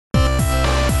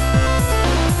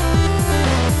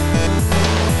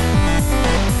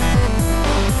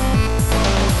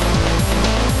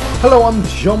Hello, I'm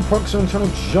John Proxer on channel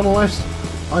Journalist.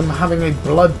 I'm having a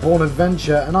Bloodborne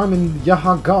adventure and I'm in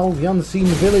Yahagal, the Unseen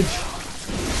Village.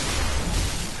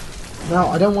 Now,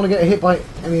 I don't want to get hit by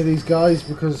any of these guys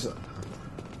because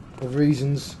of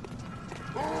reasons.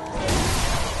 I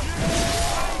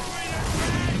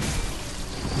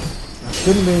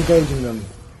shouldn't be engaging them.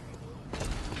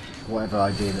 Whatever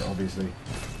I did, obviously.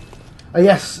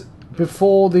 Yes,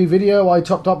 before the video I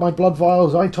topped up my blood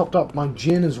vials, I topped up my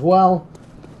gin as well.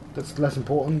 That's less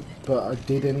important, but I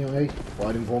did anyway. Well,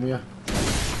 I'd inform you.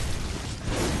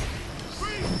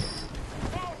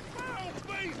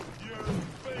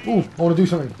 Ooh, I want to do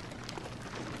something.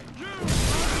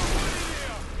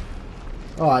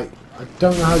 Alright, I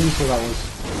don't know how useful that was.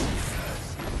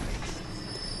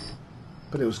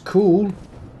 But it was cool.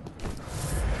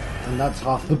 And that's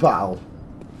half the battle.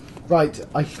 Right,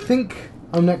 I think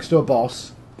I'm next to a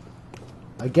boss.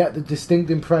 I get the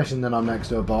distinct impression that I'm next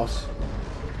to a boss.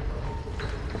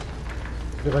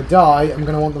 But if I die, I'm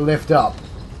going to want the lift up.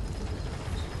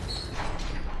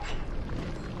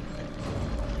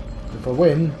 If I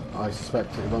win, I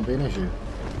suspect it won't be an issue.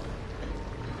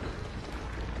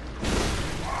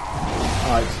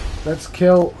 Alright, let's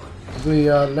kill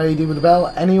the lady with the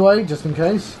bell anyway, just in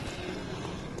case.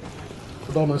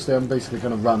 But honestly, I'm basically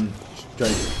going to run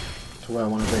straight to where I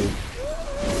want to be.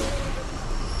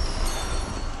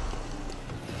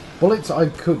 Bullets I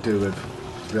could do with,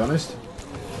 to be honest.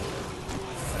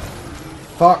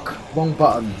 Fuck, wrong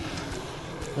button.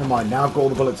 Never mind, now I've got all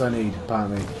the bullets I need,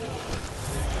 apparently.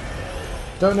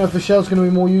 Don't know if the shell's going to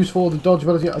be more useful or the dodge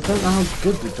ability. I don't know how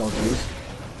good the dodge is.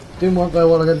 Didn't work very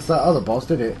well against that other boss,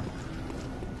 did it?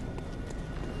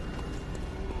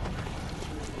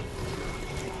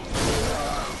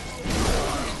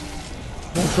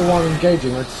 Not sure why I'm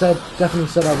engaging. I definitely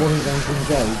said I wasn't going to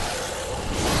engage.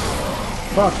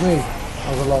 Fuck me.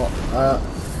 That was a lot.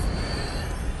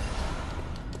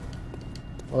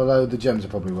 Although the gems are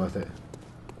probably worth it.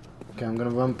 Okay, I'm going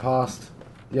to run past.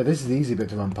 Yeah, this is the easy bit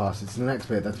to run past. It's the next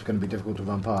bit that's going to be difficult to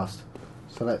run past.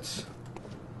 So let's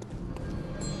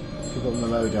keep on the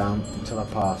low down until I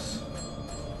pass.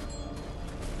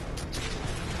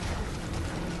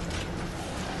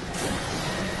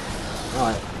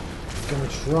 Alright. Going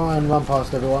to try and run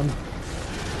past everyone.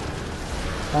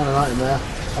 Found an item there.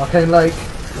 Arcane Lake.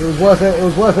 It was worth it. It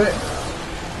was worth it.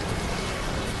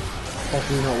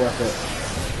 Possibly not worth it.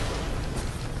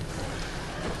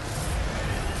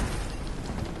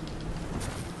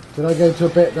 Did I go to a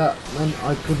bit that meant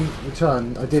I couldn't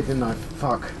return? I did, didn't I?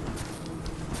 Fuck.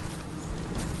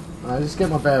 Alright, just get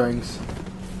my bearings.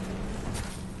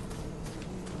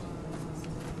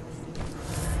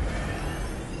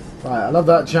 Right, I love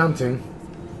that chanting.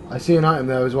 I see an item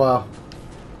there as well.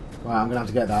 Right, I'm going to have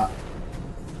to get that.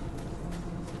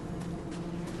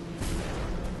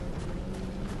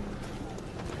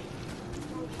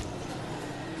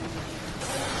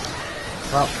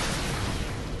 Well.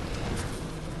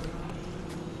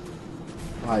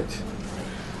 Right.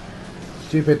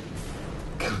 Stupid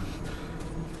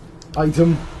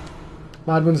item.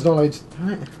 Madman's knowledge. Damn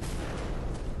it.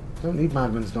 Don't need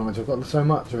Madman's knowledge. I've got so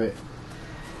much of it.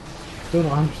 Still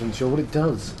not 100% sure what it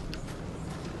does.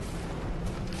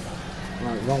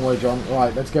 Right, wrong way, John.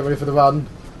 Right, let's get ready for the run.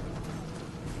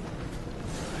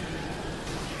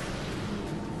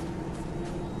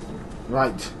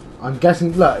 Right. I'm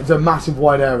guessing. Look, it's a massive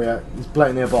wide area. It's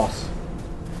blatantly a boss.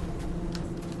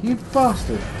 You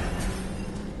bastard!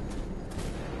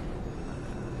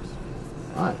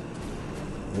 Alright.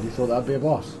 Really thought that'd be a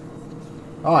boss.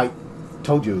 Alright.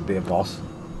 Told you it would be a boss.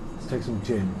 Let's take some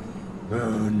gin.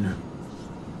 Burn.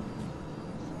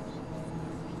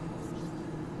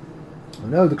 Oh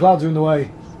no, the clouds are in the way.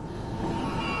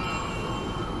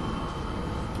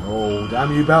 Oh,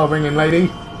 damn you bell ringing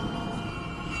lady.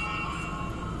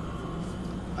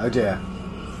 Oh dear.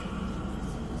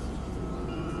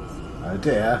 Oh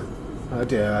dear. Oh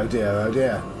dear, oh dear, oh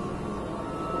dear.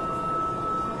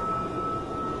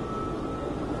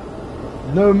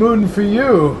 No moon for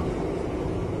you!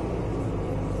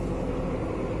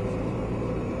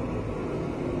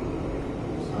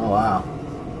 Oh wow.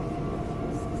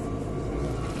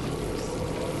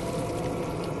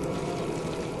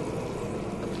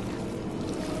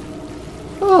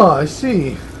 Oh, I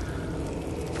see.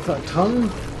 Is that a tongue?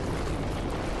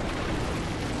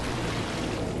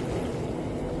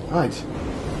 Right.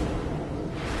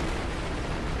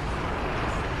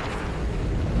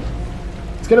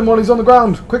 Let's get him while he's on the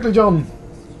ground. Quickly, John.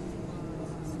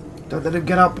 Don't let him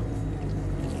get up.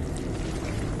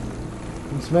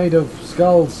 It's made of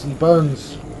skulls and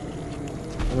bones.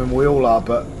 I mean, we all are,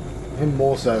 but him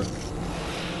more so.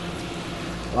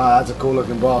 Wow, that's a cool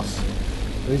looking boss.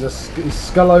 He's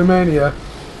Skullomania.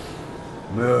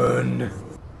 Moon.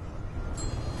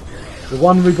 The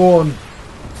one reborn.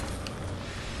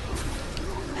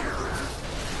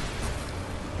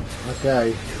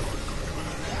 Okay.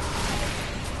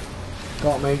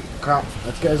 Got me. Crap.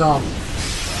 Let's get his arm.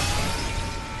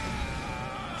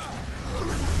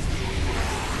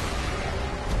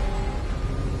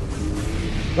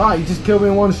 Right, he just killed me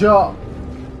in one shot.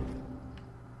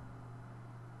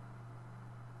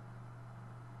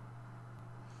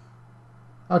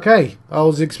 Okay, I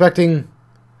was expecting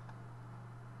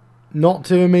not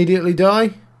to immediately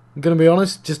die. I'm gonna be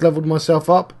honest, just leveled myself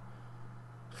up.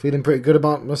 Feeling pretty good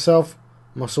about myself.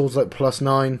 My sword's like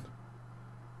 +9.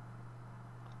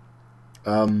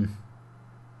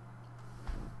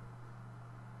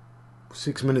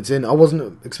 6 minutes in. I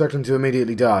wasn't expecting to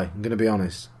immediately die, I'm gonna be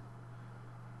honest.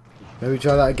 Maybe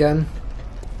try that again.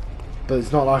 But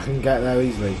it's not like I can get there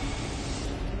easily.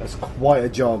 That's quite a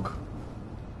jog.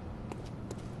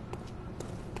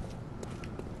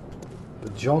 The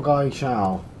jog I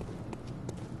shall.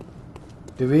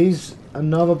 There is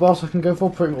another boss I can go for,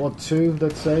 pretty much, or two,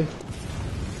 let's say.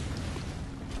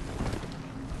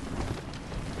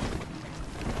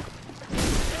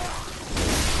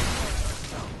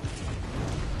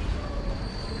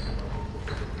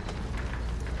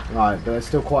 Right, but there's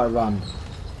still quite a run.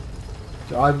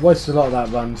 I wasted a lot of that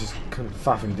run just kind of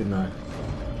faffing, didn't I?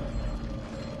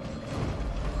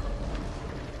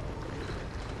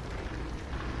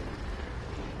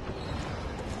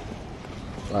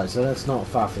 Right, so let's not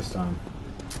faff this time.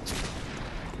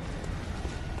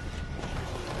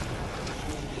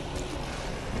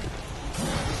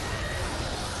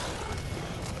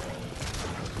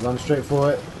 Run straight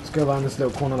for it. Let's go around this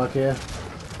little corner like here.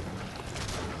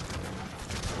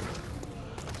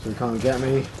 So he can't get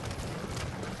me.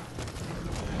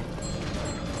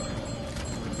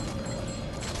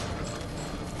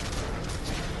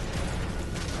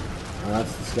 And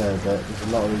that's the scary bit. There's a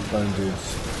lot of these bone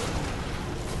dudes.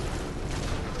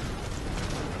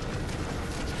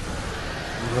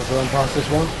 I'm going to run past this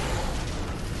one.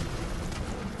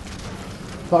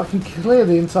 But I can clear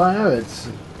the entire area.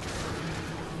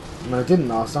 I mean, I didn't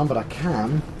last time, but I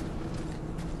can.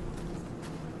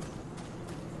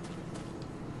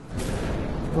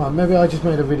 Well, maybe I just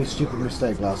made a really stupid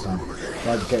mistake last time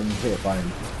by getting hit by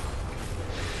him.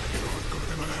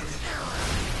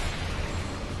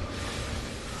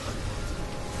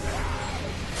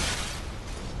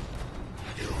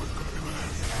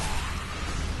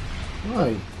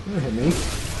 Right, you hit me.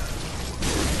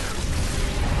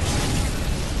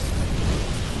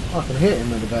 I can hit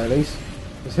him at the very least.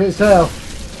 Let's hit his tail.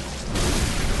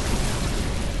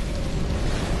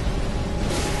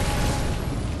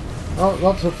 Oh,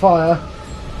 lots of fire.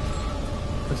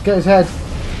 Let's get his head.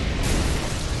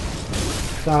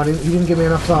 Damn, he didn't give me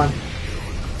enough time.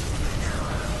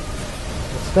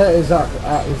 Let's stay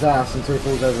at his ass until he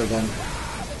falls over again.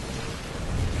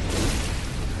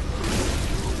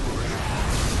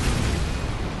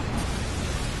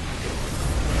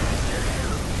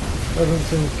 Doesn't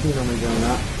seem keen on me doing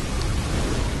that.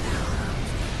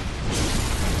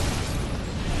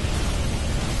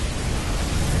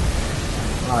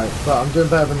 Right, but I'm doing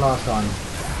better than last time.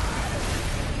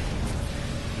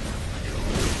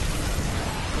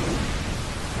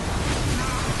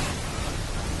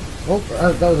 Oh,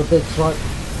 that was a big swipe.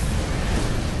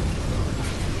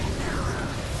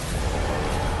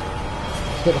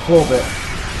 Let's get the floor bit.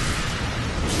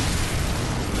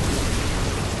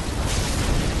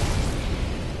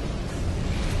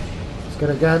 Let's get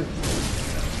it again.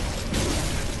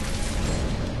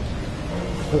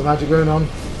 Put the magic rune on.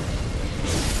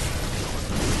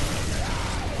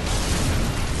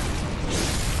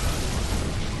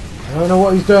 I don't know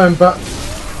what he's doing, but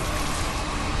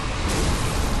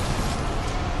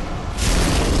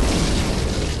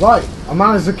right, I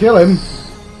managed to kill him.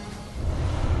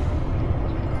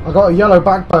 I got a yellow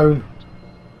backbone.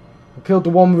 I killed the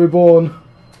one reborn.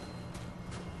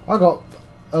 I got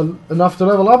enough to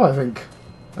level up, I think.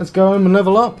 Let's go home and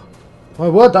level up. My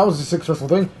word, that was a successful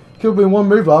thing. Killed me in one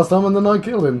move last time and then I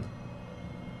killed him.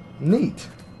 Neat.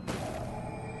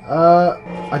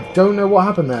 I don't know what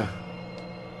happened there.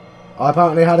 I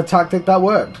apparently had a tactic that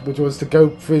worked, which was to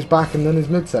go for his back and then his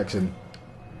midsection.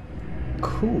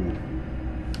 Cool.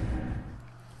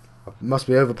 I must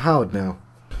be overpowered now.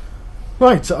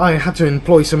 Right, I had to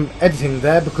employ some editing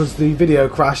there because the video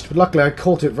crashed, but luckily I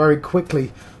caught it very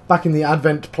quickly back in the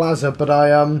Advent Plaza, but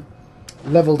I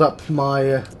leveled up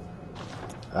my...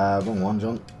 wrong one,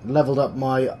 John. Leveled up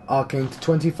my arcane to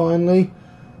 20 finally,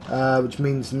 which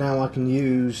means now I can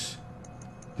use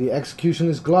the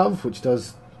Executioner's Glove, which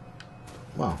does...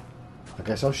 Well, I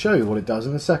guess I'll show you what it does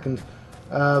in a second.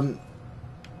 But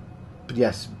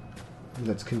yes,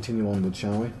 let's continue onward,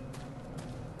 shall we?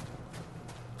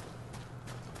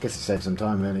 Guess it saves some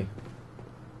time, really.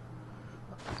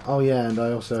 Oh yeah, and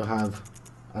I also have...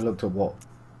 I looked at what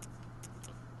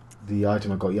the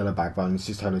item I got yellow back button. It's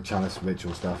just Holy Chalice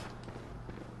ritual stuff.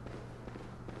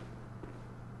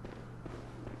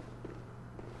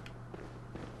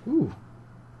 Ooh.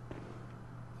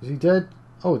 Is he dead?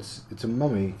 Oh, it's a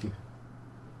mummy. Well,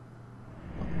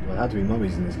 there had to be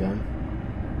mummies in this game.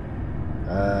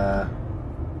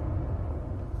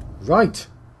 Right.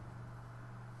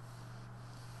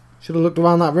 Should have looked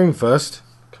around that room first.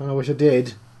 Kind of wish I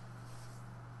did.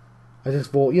 I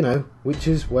just thought, you know,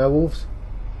 witches, werewolves.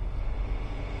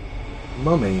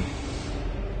 Mummy.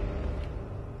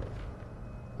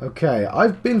 Okay,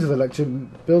 I've been to the lecture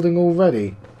building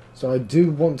already, so I do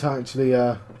want to actually,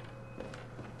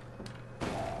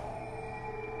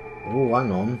 Oh,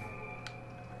 hang on.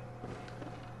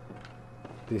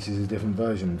 This is a different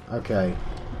version. Okay.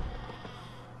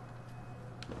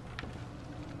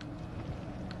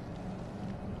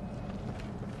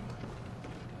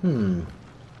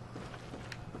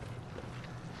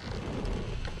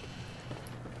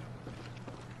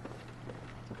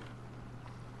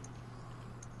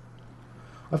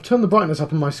 I've turned the brightness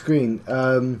up on my screen.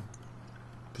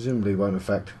 Presumably it won't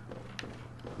affect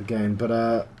the game,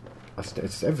 but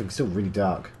everything's still really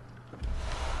dark.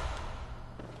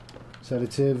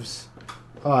 Sedatives.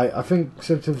 Alright, I think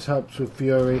sedatives helps with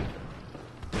fury.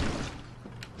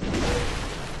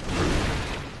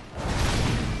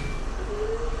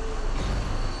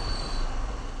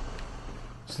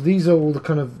 So these are all the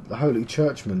kind of holy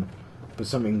churchmen, but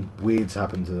something weird's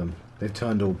happened to them. They've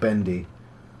turned all bendy.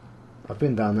 I've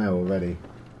been down there already.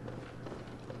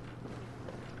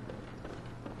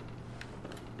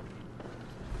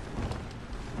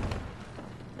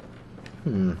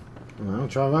 I'll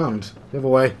try around. The other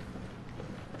way.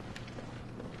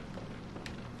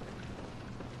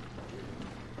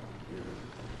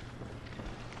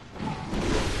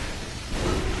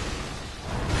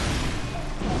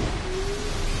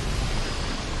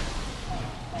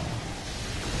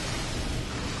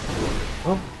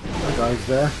 Oh, that guy's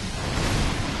there.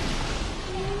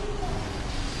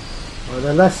 Well,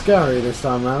 they're less scary this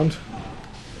time round.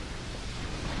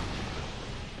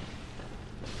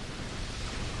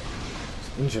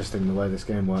 It's interesting the way this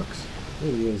game works. It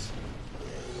really is.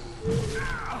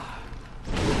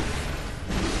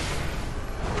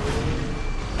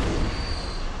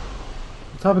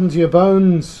 What's happened to your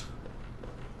bones?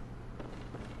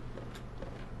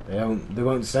 They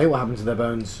won't say what happened to their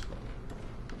bones.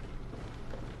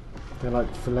 They're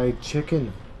like filleted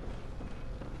chicken,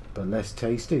 but less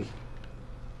tasty.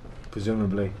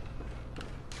 Presumably.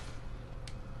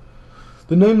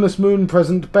 The nameless moon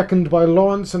present beckoned by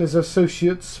Lawrence and his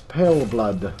associates, Pale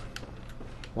Blood.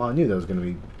 Well, I knew there was going to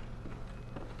be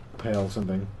pale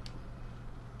something.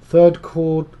 Third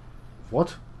chord.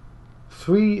 What?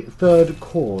 3 third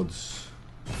chords.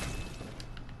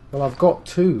 Well, I've got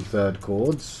 2 third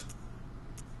chords.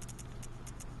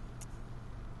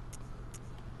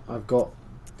 I've got,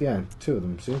 yeah, 2 of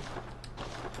them, see?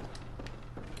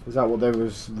 Is that what they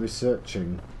was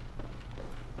researching?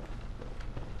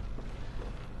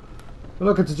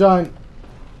 Look, it's a giant.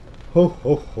 Ho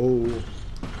ho ho.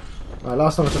 Right,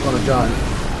 last time I took on a giant,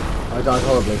 I died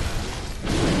horribly.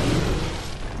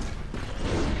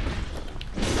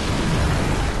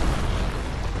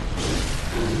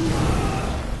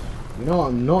 You know what,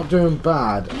 I'm not doing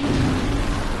bad.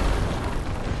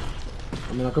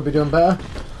 I mean, I could be doing better.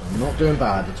 I'm not doing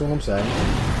bad, that's all I'm saying.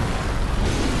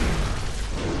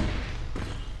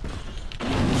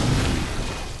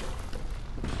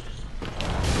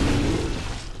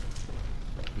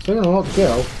 He's taking a lot to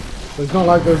kill, but it's not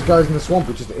like those guys in the swamp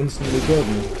who just instantly killed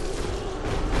me.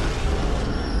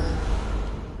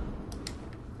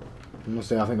 I must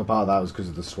say, I think a part of that was because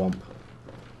of the swamp.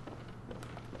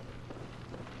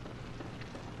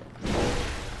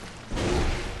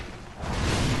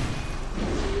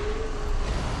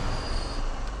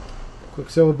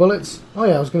 Quicksilver bullets. Oh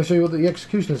yeah, I was going to show you what the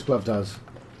Executioner's Glove does.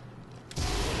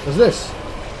 Does this.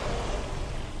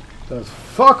 Does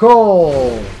fuck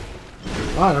all!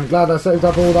 Right, I'm glad I saved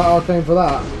up all that arcane for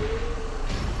that.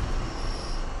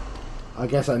 I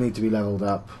guess I need to be leveled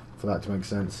up for that to make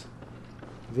sense.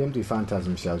 The empty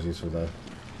phantasm shell's useful though.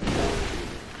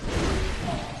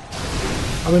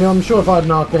 I mean, I'm sure if I had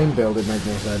an arcane build it'd make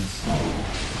more sense.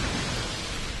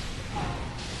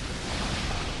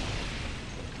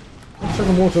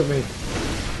 Chucking water at me.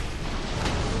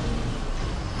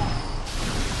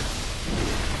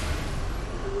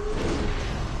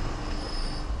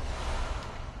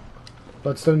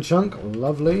 Bloodstone chunk,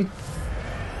 lovely.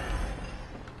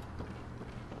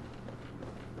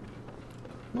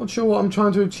 Not sure what I'm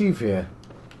trying to achieve here.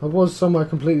 I was somewhere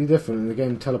completely different and the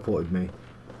game teleported me.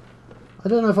 I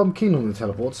don't know if I'm keen on the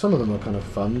teleports. Some of them are kind of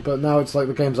fun, but now it's like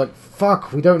the game's like,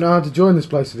 fuck, we don't know how to join this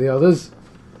place with the others.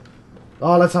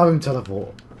 Oh, let's have him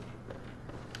teleport.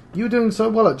 You were doing so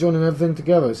well at joining everything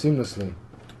together seamlessly.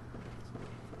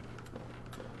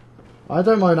 I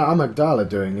don't mind Amygdala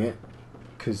doing it,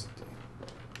 because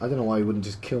I don't know why he wouldn't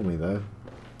just kill me though.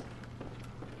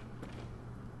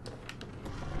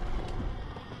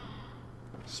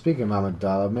 Speaking of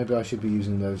Amygdala, maybe I should be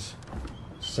using those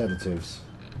sedatives.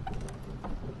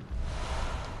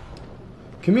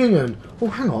 Communion! Oh,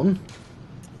 hang on.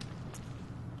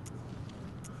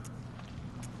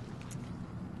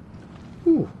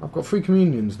 Ooh, I've got 3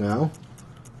 communions now.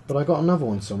 But I got another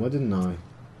one somewhere, didn't I?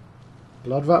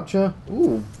 Blood Rapture?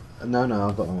 Ooh. No,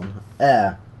 I've got that one.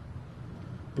 Air.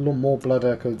 More blood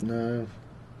echoes. No.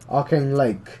 Arcane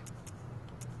Lake.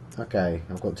 Okay,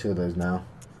 I've got 2 of those now.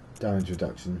 Damage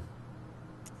reduction.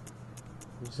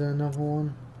 Is there another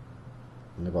one?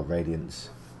 And I've got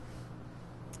Radiance.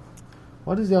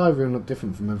 Why does the eye room look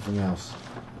different from everything else?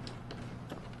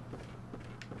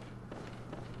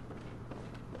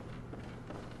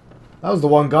 That was the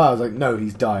one guy I was like, no,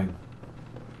 he's dying.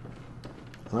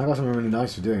 And I got something really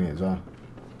nice for doing it as well.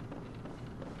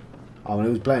 Oh, and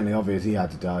it was blatantly obvious he had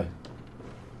to die.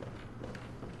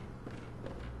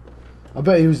 I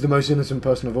bet he was the most innocent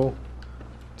person of all.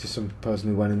 Just some person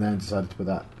who went in there and decided to put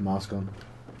that mask on.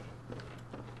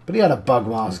 But he had a bug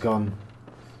mask on.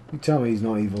 You tell me he's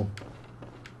not evil.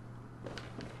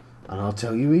 And I'll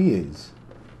tell you he is.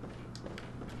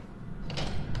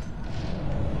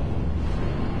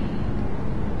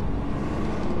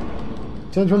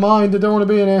 Change my mind, I don't want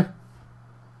to be in here.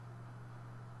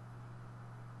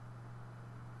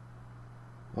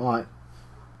 Alright.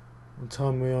 What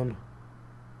time are we on?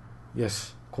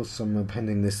 Yes, of course I'm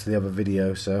appending this to the other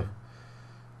video, so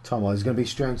time-wise it's going to be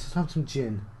strange. Let's have some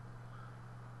gin.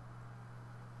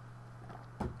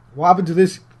 What happened to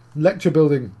this lecture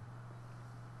building?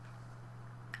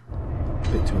 A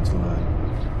bit too much to learn.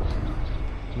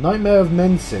 Nightmare of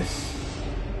Mensis.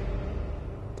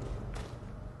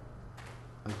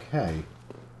 Okay.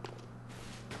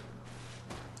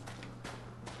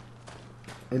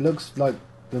 It looks like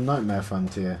the Nightmare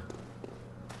Frontier.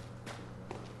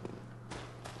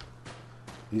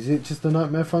 Is it just the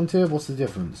Nightmare Frontier? What's the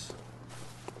difference?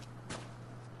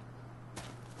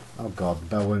 Oh god,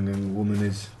 bell ringing woman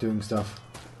is doing stuff.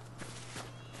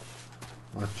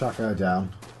 I'll track her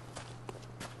down.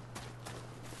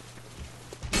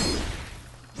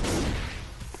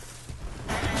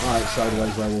 Alright,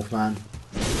 sideways werewolf man.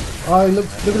 Oh, look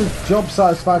at his job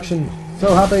satisfaction.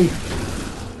 So happy.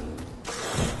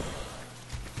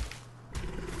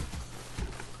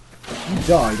 You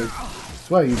died. I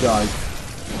swear you died.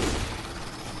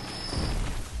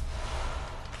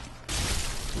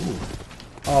 Ooh.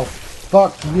 Oh,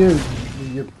 fuck you.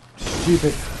 Your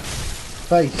stupid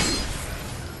face.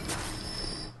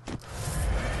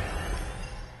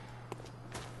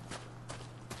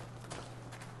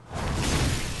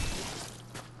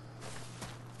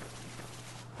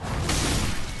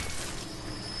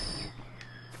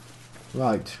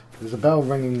 Right, there's a bell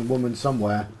ringing woman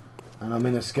somewhere, and I'm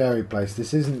in a scary place.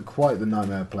 This isn't quite the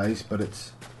nightmare place, but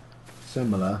it's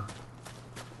similar.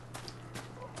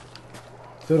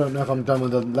 Still don't know if I'm done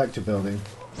with the lecture building.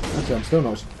 Actually, I'm still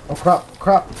not. Oh crap,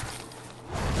 crap!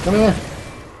 Come here!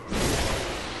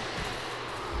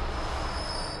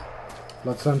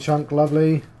 Bloodstone chunk,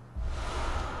 lovely.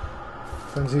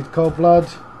 Frenzied cold blood.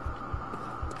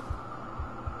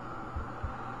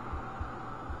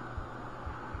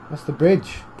 That's the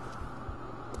bridge.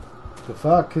 The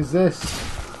fuck is this?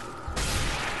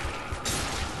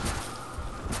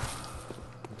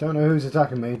 Don't know who's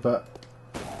attacking me, but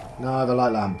now I have a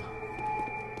light lamp.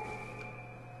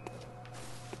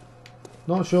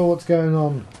 Not sure what's going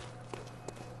on.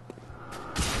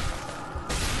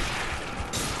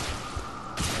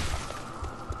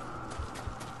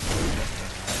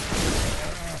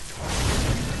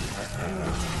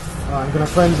 Alright, I'm gonna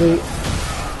frenzy.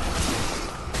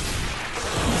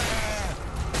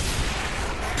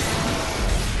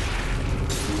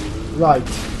 Right.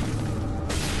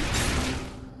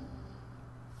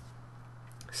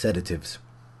 Sedatives.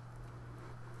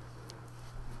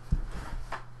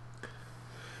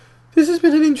 This has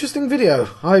been an interesting video.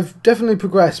 I've definitely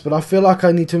progressed, but I feel like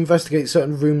I need to investigate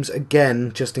certain rooms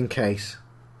again, just in case.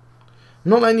 I'm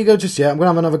not letting you go just yet. I'm going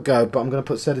to have another go, but I'm going to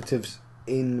put sedatives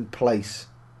in place.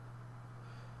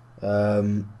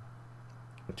 Let's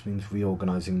which means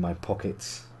reorganising my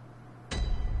pockets.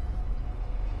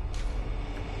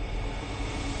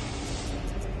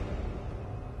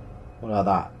 What about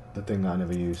that? The thing that I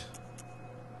never use.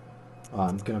 Oh,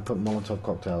 I'm going to put Molotov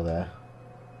cocktail there.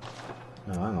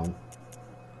 No, hang on.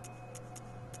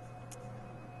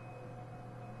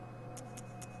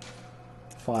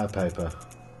 Fire paper.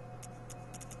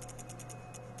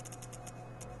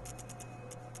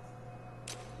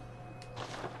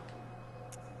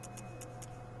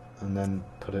 And then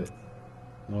put it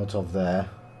Molotov there.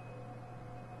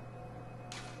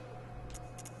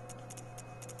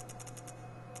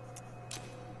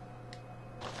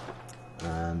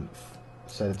 And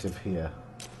sedative here.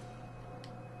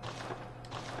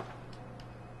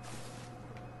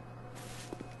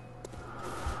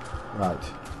 Right.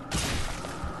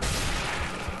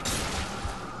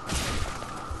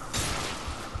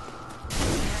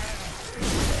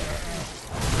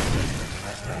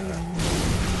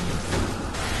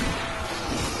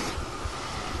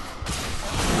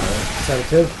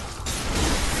 Sedative.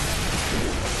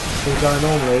 Still going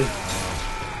normally.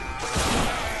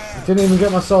 I didn't even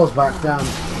get my souls back, damn.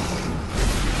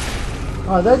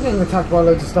 Alright, they're getting attacked by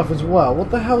loads of stuff as well.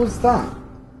 What the hell is that?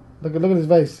 Look at his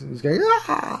face. He's going,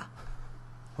 ah!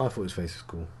 I thought his face was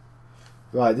cool.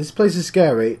 Right, this place is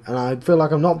scary, and I feel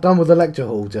like I'm not done with the lecture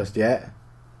hall just yet.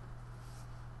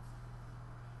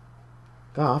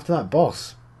 God, after that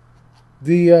boss.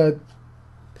 The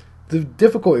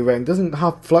difficulty rank doesn't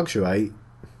half fluctuate.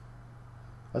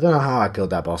 I don't know how I killed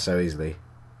that boss so easily.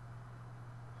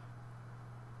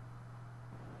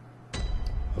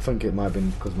 I think it might have been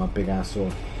because of my big ass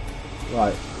sword.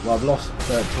 Right, well I've lost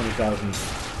 20,000.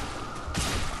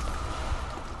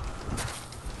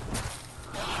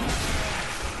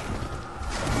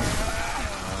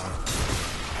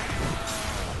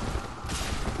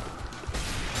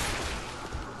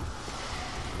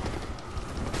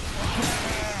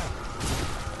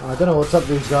 I don't know what's up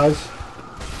with these guys.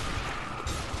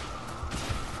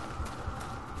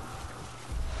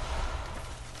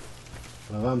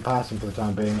 Well, I'm passing for the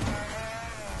time being.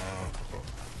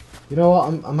 You know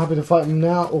what? I'm happy to fight them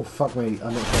now. Oh fuck me!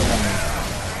 I'm not sure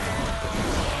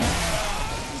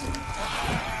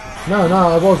how. No,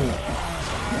 I wasn't.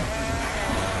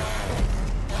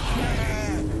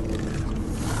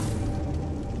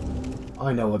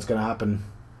 I know what's gonna happen.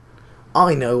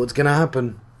 I know what's gonna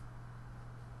happen.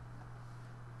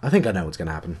 I think I know what's going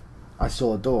to happen. I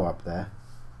saw a door up there.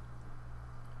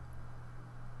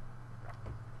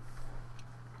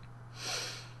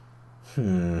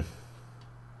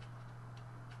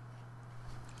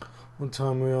 What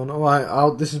time are we on?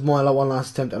 Alright, this is my one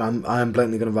last attempt, and I am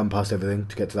blatantly going to run past everything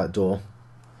to get to that door.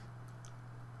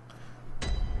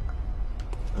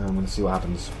 And I'm going to see what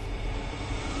happens.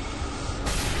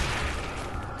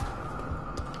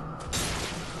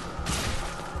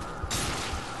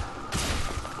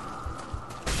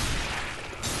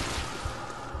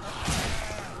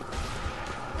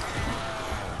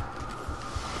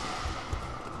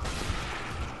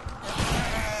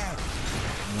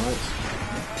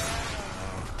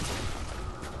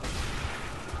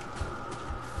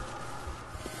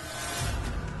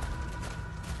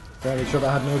 Fairly sure that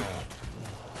I had no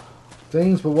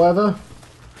things, but whatever.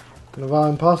 Gonna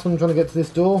run past them, trying to get to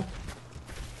this door.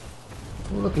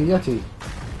 Oh, look, a Yeti.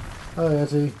 Hello,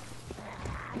 Yeti.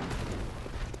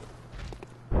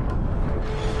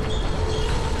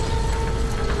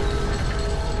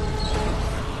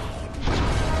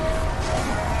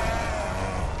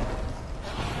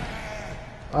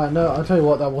 No, I'll tell you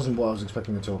what, that wasn't what I was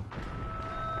expecting at all.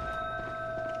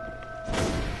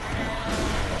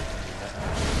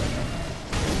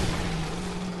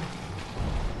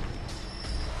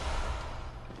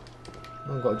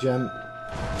 I've got a gem.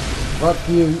 Fuck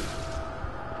you.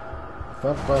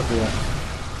 Fuck both of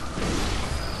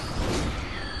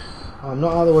you. I'm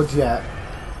not out of the woods yet.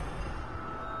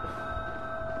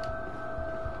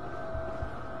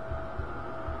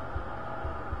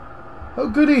 Oh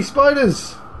goody,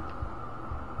 spiders!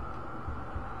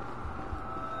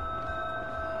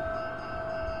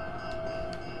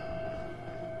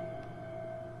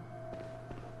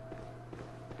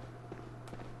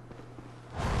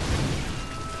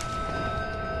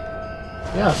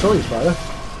 Yeah, I saw you, spider.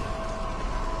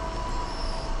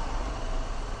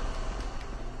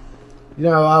 You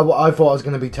know, I thought I was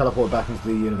going to be teleported back into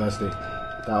the university.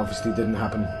 That obviously didn't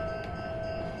happen.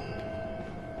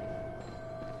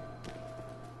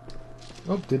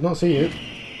 Oh, did not see you.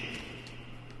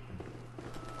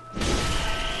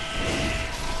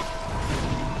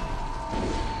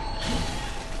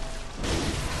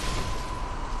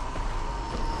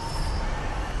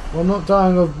 Well, I'm not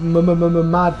dying of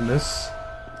madness.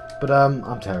 But,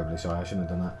 I'm terribly sorry, I shouldn't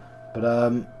have done that. But,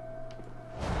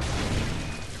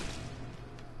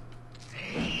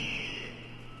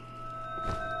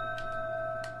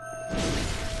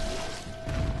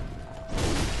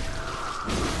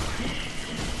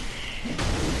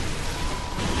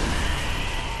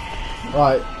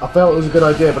 right, I felt it was a good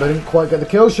idea, but I didn't quite get the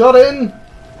kill shot in!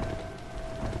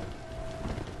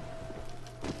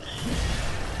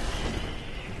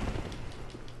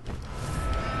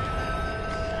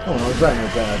 Oh, no, it's a great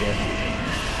idea.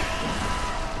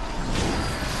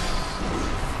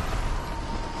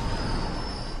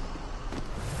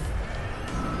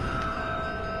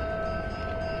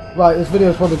 Right, this video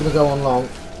is probably going to go on long.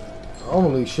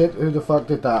 Holy shit, who the fuck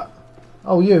did that?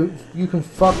 Oh, you can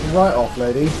fuck right off,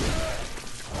 lady.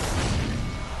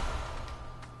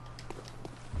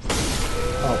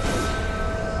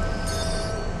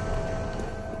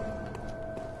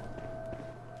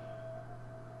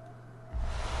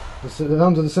 The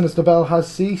sound of the sinister bell has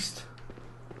ceased.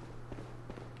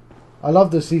 I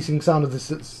love the ceasing sound of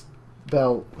the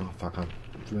bell. Oh fuck, I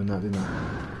ruined that, didn't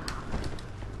I?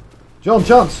 John,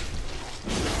 chance!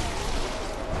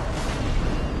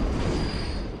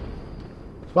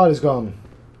 Spider's gone.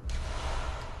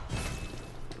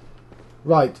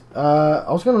 Right,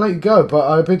 I was going to let you go, but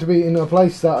I appear to be in a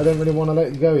place that I don't really want to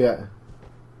let you go yet.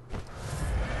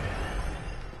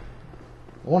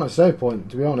 I want a save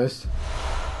point, to be honest.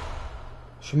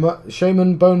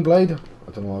 Shaman Bone Blade. I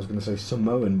don't know what I was going to say.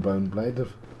 Samoan Bone Blade.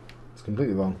 It's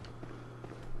completely wrong.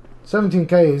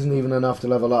 17k isn't even enough to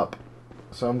level up.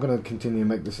 So I'm going to continue and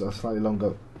make this a slightly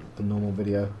longer than normal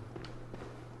video.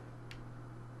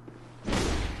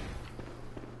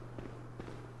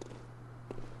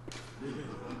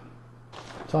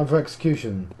 Time for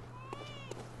execution.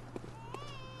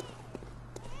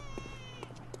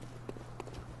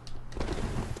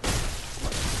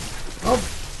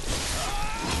 Oh!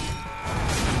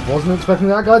 Wasn't expecting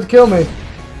that guy to kill me.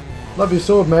 Love your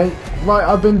sword, mate. Right,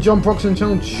 I've been John Proxon,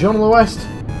 channel John of the West.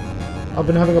 I've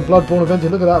been having a Bloodborne adventure.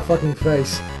 Look at that fucking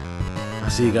face. I'll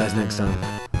see you guys next time.